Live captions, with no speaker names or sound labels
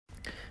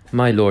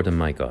My Lord and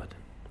my God,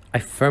 I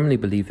firmly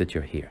believe that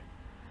you're here,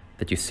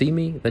 that you see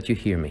me, that you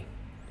hear me.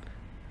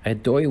 I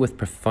adore you with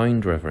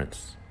profound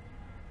reverence.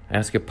 I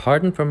ask your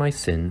pardon for my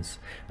sins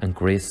and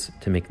grace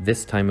to make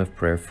this time of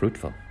prayer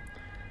fruitful.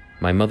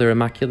 My Mother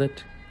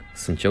Immaculate,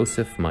 Saint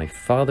Joseph, my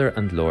Father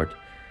and Lord,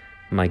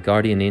 my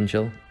guardian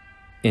angel,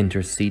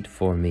 intercede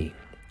for me.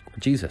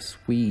 Jesus,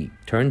 we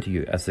turn to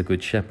you as the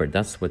Good Shepherd.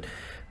 That's what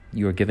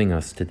you're giving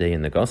us today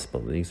in the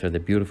Gospel. These are the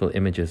beautiful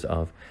images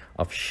of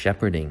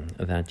shepherding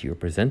that you're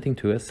presenting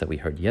to us, that we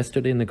heard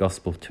yesterday in the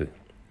Gospel too.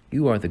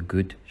 You are the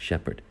Good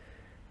Shepherd,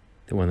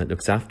 the one that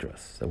looks after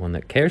us, the one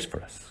that cares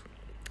for us.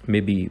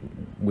 Maybe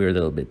we're a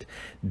little bit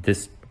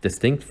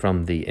distinct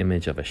from the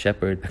image of a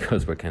shepherd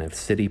because we're kind of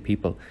city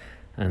people.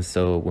 And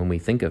so when we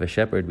think of a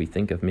shepherd, we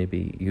think of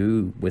maybe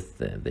you with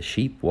the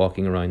sheep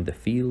walking around the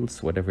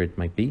fields, whatever it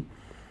might be.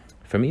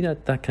 For me,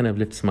 that kind of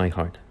lifts my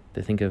heart,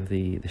 to think of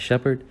the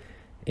shepherd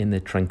in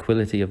the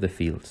tranquility of the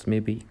fields,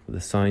 maybe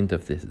the sound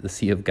of the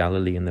Sea of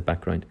Galilee in the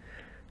background.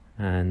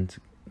 And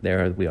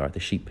there we are, the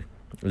sheep,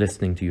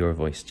 listening to your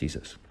voice,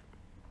 Jesus.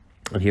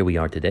 And here we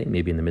are today,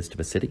 maybe in the midst of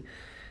a city,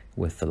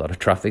 with a lot of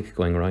traffic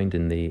going around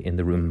in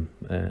the room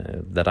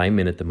that I'm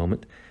in at the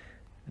moment,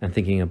 and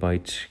thinking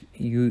about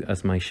you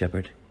as my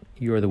shepherd.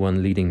 You are the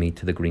one leading me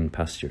to the green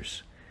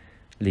pastures,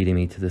 leading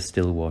me to the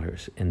still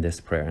waters in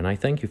this prayer. And I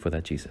thank you for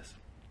that, Jesus.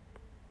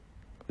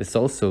 It's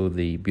also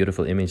the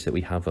beautiful image that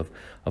we have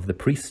of the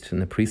priest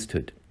and the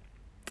priesthood.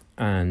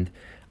 And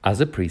as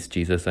a priest,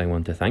 Jesus, I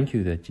want to thank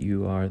you that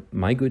you are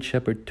my good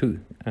shepherd too,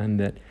 and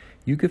that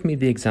you give me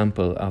the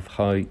example of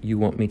how you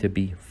want me to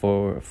be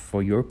for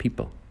your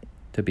people,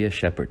 to be a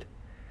shepherd.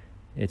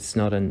 It's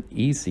not an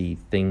easy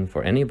thing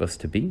for any of us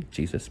to be,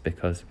 Jesus,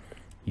 because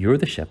you're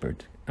the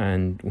shepherd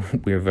and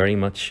we're very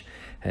much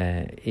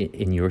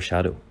in your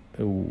shadow.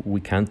 We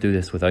can't do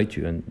this without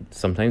you, and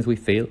sometimes we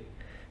fail.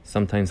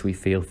 Sometimes we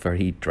fail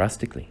very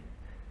drastically.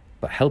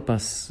 But help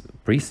us,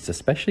 priests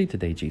especially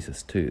today,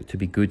 Jesus, to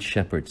be good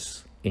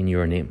shepherds in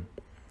your name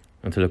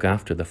and to look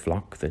after the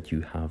flock that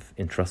you have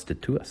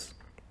entrusted to us.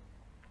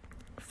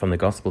 From the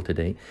Gospel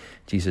today,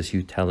 Jesus,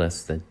 you tell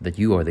us that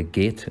you are the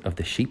gate of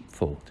the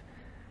sheepfold.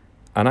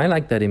 And I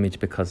like that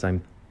image because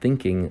I'm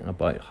thinking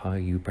about how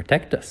you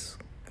protect us,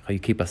 how you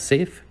keep us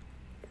safe.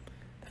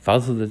 The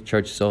fathers of the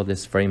church saw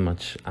this very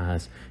much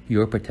as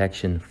your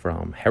protection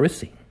from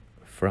heresy,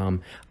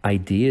 from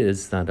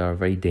ideas that are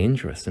very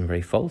dangerous and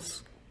very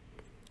false.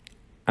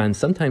 And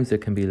sometimes there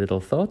can be little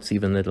thoughts,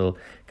 even little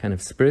kind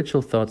of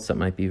spiritual thoughts that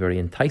might be very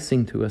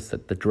enticing to us,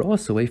 that draw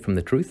us away from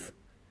the truth.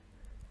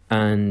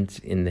 And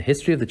in the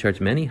history of the church,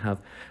 many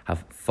have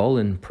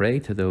fallen prey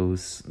to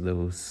those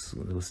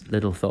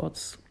little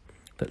thoughts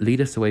that lead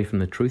us away from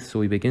the truth. So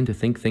we begin to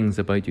think things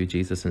about you,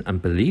 Jesus,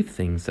 and believe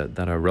things that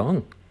are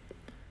wrong.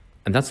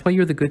 And that's why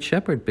you're the Good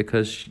Shepherd,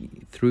 because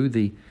through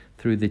the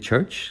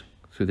church,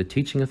 through the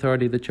teaching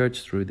authority of the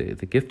church, through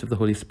the gift of the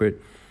Holy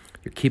Spirit,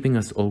 you're keeping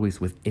us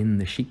always within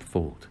the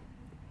sheepfold.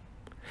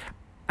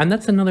 And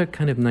that's another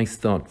kind of nice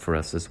thought for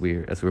us as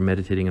we're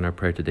meditating in our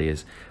prayer today,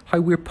 is how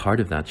we're part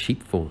of that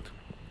sheepfold.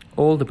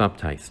 All the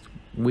baptized,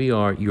 we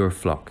are your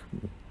flock.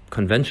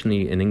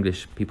 Conventionally in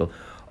English, people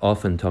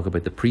often talk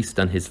about the priest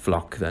and his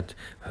flock, that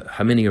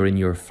how many are in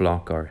your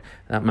flock, or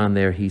that man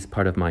there, he's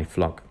part of my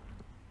flock.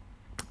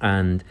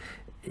 And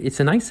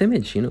it's a nice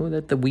image, you know,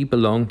 that we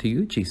belong to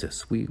you,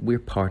 Jesus. We're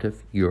part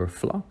of your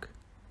flock.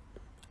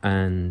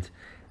 And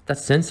that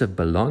sense of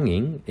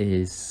belonging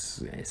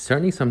is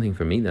certainly something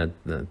for me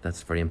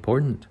that's very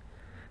important.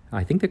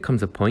 I think there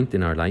comes a point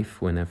in our life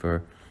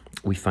whenever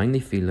we finally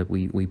feel that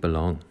we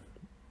belong.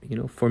 You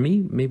know, for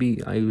me,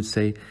 maybe I would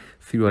say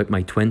throughout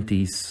my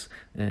 20s,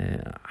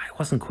 I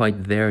wasn't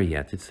quite there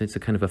yet. It's a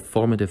kind of a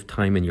formative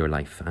time in your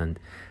life, and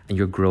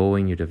you're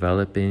growing, you're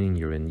developing,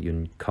 you're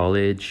in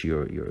college,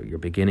 you're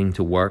beginning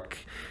to work,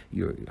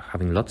 you're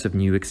having lots of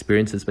new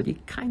experiences, but you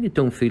kind of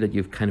don't feel that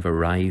you've kind of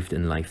arrived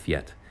in life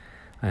yet,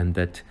 and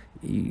that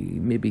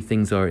maybe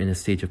things are in a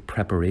stage of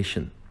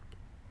preparation.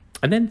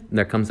 And then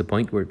there comes a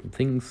point where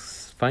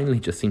things finally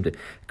just seem to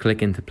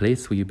click into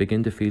place, where you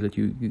begin to feel that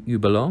you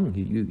belong.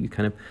 You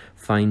kind of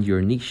find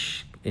your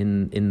niche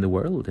in the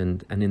world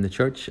and in the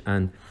church.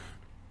 And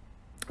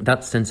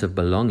that sense of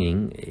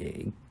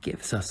belonging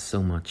gives us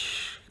so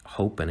much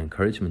hope and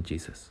encouragement,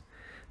 Jesus,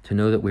 to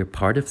know that we're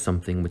part of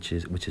something which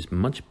is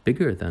much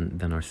bigger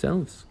than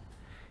ourselves.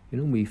 You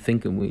know, we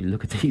think and we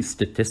look at these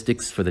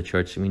statistics for the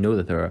church, and we know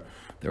that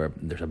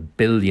there's a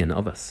billion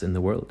of us in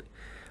the world.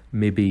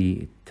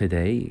 Maybe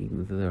today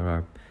there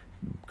are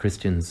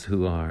Christians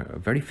who are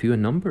very few in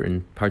number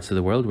in parts of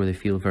the world where they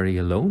feel very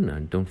alone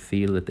and don't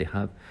feel that they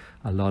have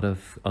a lot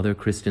of other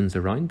Christians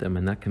around them,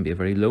 and that can be a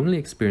very lonely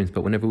experience.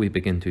 But whenever we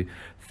begin to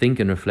think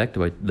and reflect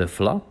about the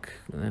flock,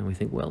 we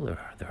think, well, there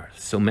are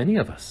so many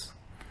of us.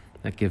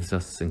 That gives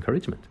us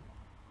encouragement.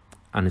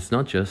 And it's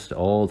not just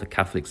all the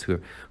Catholics who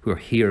are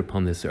here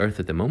upon this earth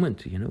at the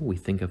moment. You know, we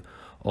think of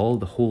all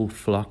the whole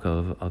flock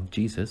of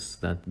Jesus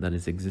that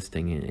is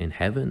existing in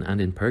heaven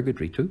and in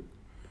purgatory too.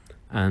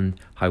 and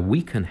how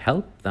we can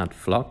help that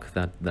flock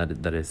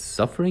that is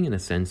suffering, in a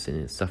sense,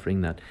 and is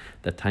suffering that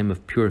time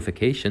of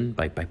purification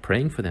by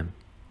praying for them.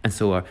 And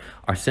so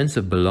our sense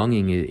of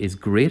belonging is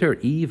greater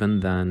even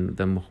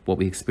than what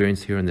we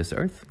experience here on this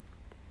earth.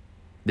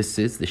 This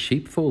is the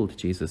sheepfold,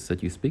 Jesus,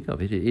 that you speak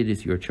of. It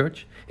is your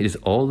church. It is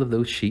all of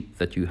those sheep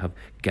that you have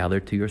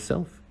gathered to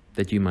yourself,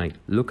 that you might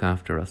look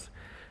after us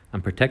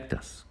and protect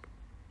us.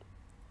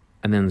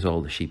 And then there's all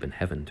the sheep in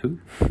heaven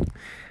too,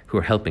 who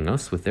are helping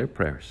us with their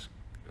prayers,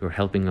 who are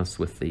helping us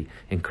with the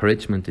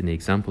encouragement and the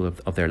example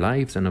of their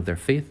lives and of their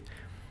faith.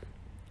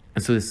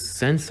 And so this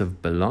sense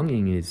of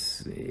belonging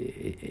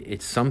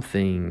it's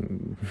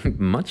something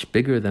much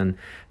bigger than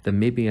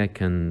maybe I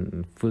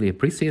can fully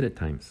appreciate at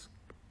times.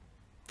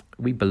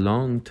 We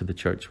belong to the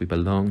church. We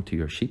belong to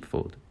your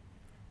sheepfold.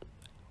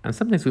 And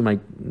sometimes we might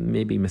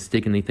maybe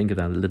mistakenly think of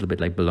that a little bit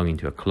like belonging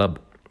to a club.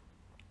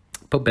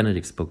 Pope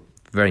Benedict spoke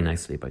very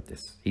nicely about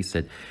this. He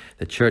said,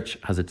 the church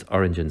has its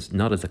origins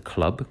not as a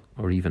club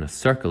or even a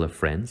circle of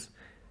friends,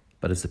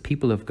 but as the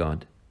people of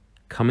God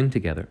coming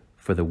together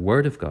for the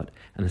Word of God,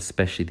 and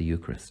especially the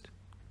Eucharist.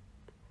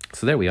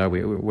 So there we are.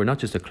 We're not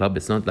just a club.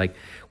 It's not like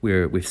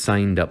we've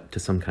signed up to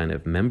some kind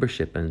of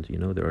membership and,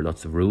 there are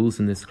lots of rules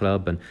in this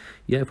club. And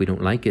yeah, if we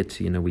don't like it,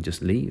 we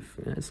just leave.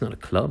 It's not a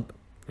club.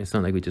 It's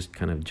not like we just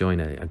kind of join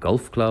a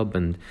golf club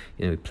and,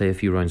 we play a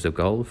few rounds of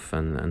golf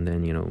and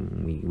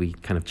then, we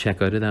kind of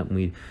check out of that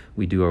and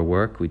we do our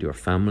work, we do our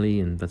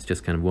family, and that's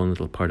just kind of one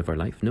little part of our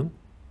life. No,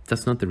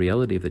 that's not the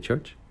reality of the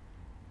church.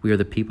 We are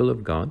the people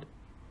of God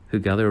who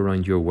gather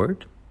around your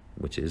word,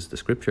 which is the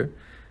scripture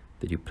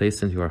that you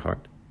place into our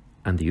heart,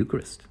 and the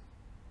Eucharist.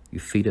 You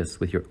feed us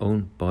with your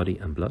own body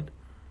and blood.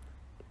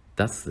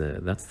 That's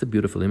the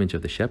beautiful image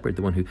of the shepherd,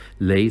 the one who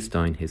lays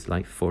down his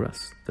life for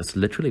us. That's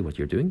literally what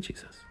you're doing,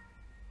 Jesus.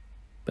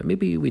 But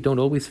maybe we don't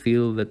always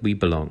feel that we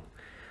belong.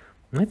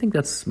 And I think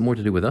that's more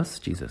to do with us,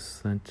 Jesus,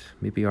 that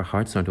maybe our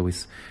hearts aren't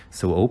always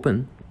so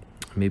open.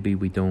 Maybe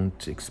we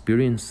don't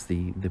experience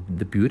the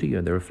beauty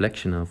or the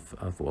reflection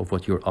of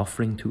what you're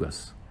offering to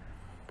us.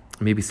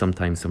 Maybe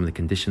sometimes some of the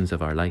conditions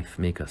of our life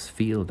make us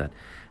feel that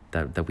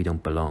we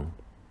don't belong,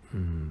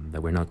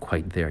 that we're not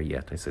quite there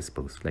yet, I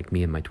suppose, like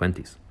me in my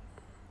 20s.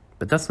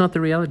 But that's not the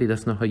reality.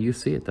 That's not how you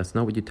see it. That's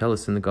not what you tell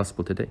us in the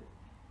gospel today.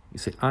 You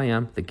say, I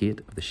am the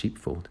gate of the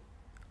sheepfold.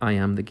 I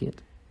am the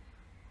gate.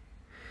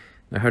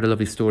 I heard a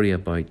lovely story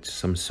about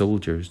some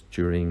soldiers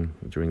during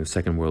the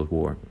Second World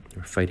War. They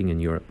were fighting in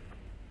Europe,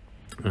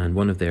 and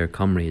one of their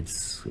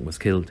comrades was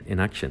killed in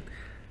action.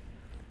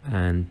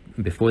 And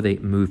before they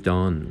moved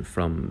on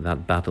from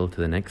that battle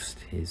to the next,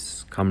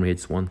 his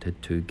comrades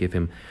wanted to give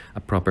him a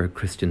proper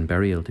Christian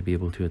burial, to be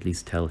able to at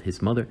least tell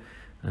his mother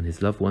and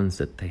his loved ones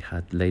that they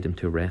had laid him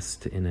to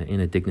rest in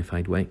a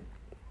dignified way.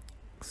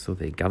 So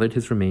they gathered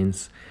his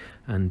remains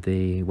and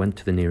they went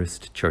to the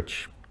nearest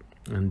church.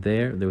 And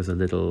there was a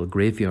little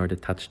graveyard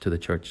attached to the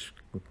church.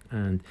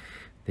 And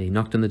they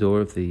knocked on the door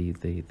of the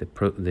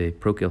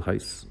parochial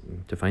house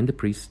to find the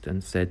priest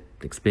and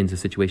explained the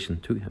situation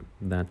to him,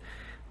 that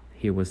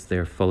here was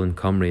their fallen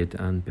comrade,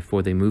 and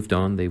before they moved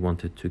on, they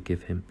wanted to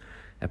give him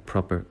a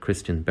proper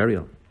Christian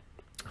burial.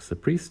 So the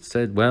priest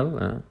said,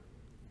 well,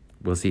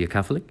 was he a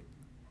Catholic?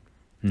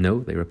 No,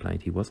 they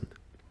replied, he wasn't.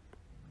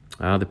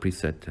 The priest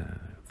said,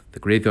 the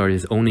graveyard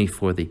is only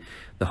for the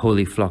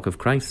holy flock of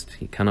Christ.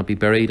 He cannot be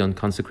buried on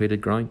consecrated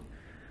ground.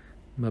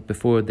 But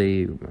before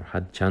they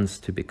had a chance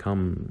to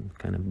become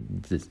kind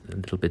of a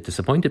little bit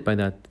disappointed by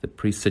that, the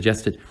priest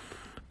suggested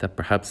that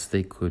perhaps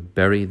they could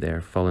bury their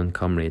fallen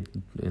comrade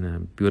in a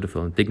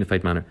beautiful and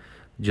dignified manner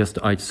just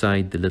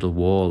outside the little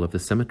wall of the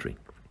cemetery.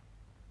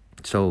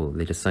 So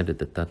they decided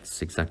that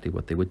that's exactly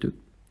what they would do.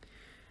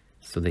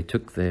 So they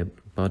took the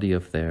body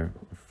of their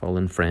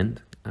fallen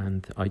friend,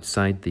 and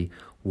outside the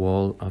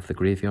wall of the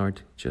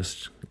graveyard,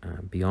 just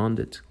beyond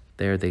it,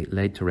 there they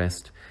laid to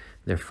rest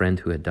their friend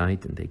who had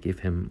died, and they gave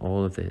him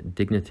all of the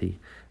dignity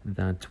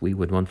that we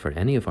would want for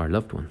any of our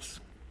loved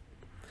ones.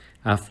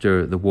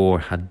 After the war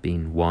had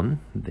been won,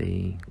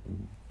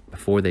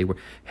 before they were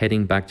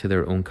heading back to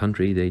their own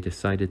country, they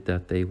decided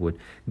that they would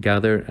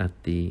gather at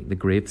the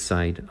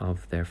graveside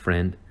of their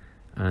friend,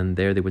 and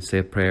there they would say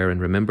a prayer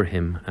and remember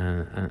him,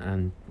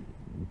 and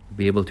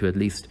be able to at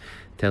least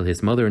tell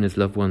his mother and his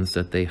loved ones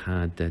that they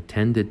had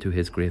tended to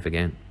his grave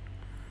again.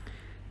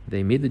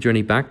 They made the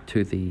journey back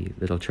to the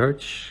little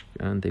church,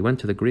 and they went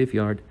to the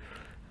graveyard,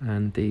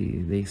 and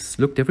they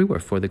looked everywhere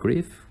for the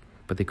grave,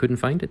 but they couldn't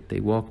find it. They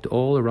walked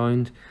all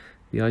around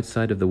the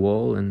outside of the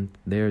wall, and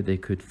there they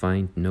could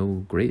find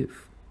no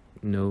grave,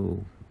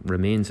 no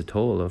remains at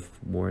all of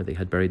where they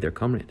had buried their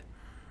comrade.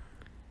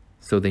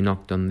 So they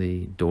knocked on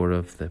the door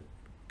of the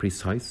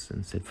priest's house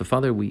and said,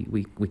 Father,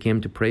 we came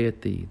to pray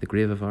at the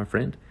grave of our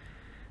friend,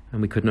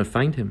 and we could not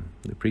find him.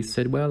 The priest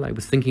said, well, I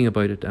was thinking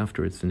about it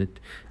afterwards, and it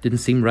didn't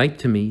seem right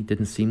to me,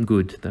 didn't seem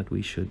good that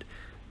we should,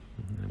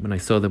 when I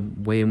saw the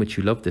way in which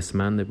you loved this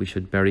man, that we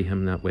should bury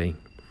him that way.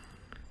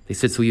 They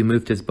said, so you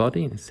moved his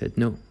body? And he said,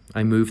 no,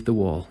 I moved the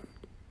wall.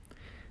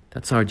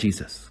 That's our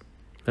Jesus.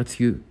 That's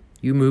you.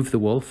 You moved the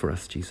wall for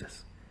us,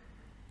 Jesus,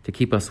 to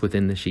keep us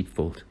within the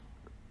sheepfold.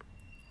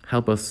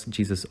 Help us,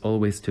 Jesus,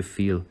 always to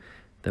feel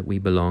that we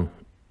belong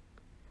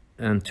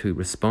and to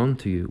respond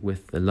to you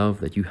with the love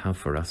that you have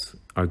for us,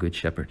 our Good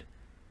Shepherd.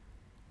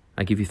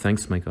 I give you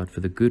thanks, my God, for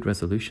the good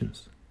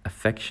resolutions,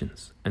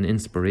 affections, and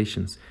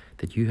inspirations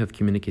that you have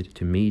communicated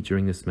to me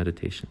during this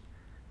meditation.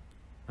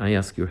 I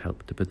ask your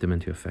help to put them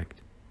into effect.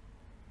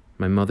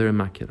 My Mother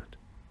Immaculate,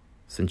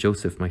 Saint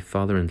Joseph, my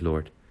Father and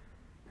Lord,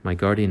 my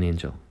guardian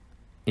angel,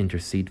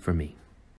 intercede for me.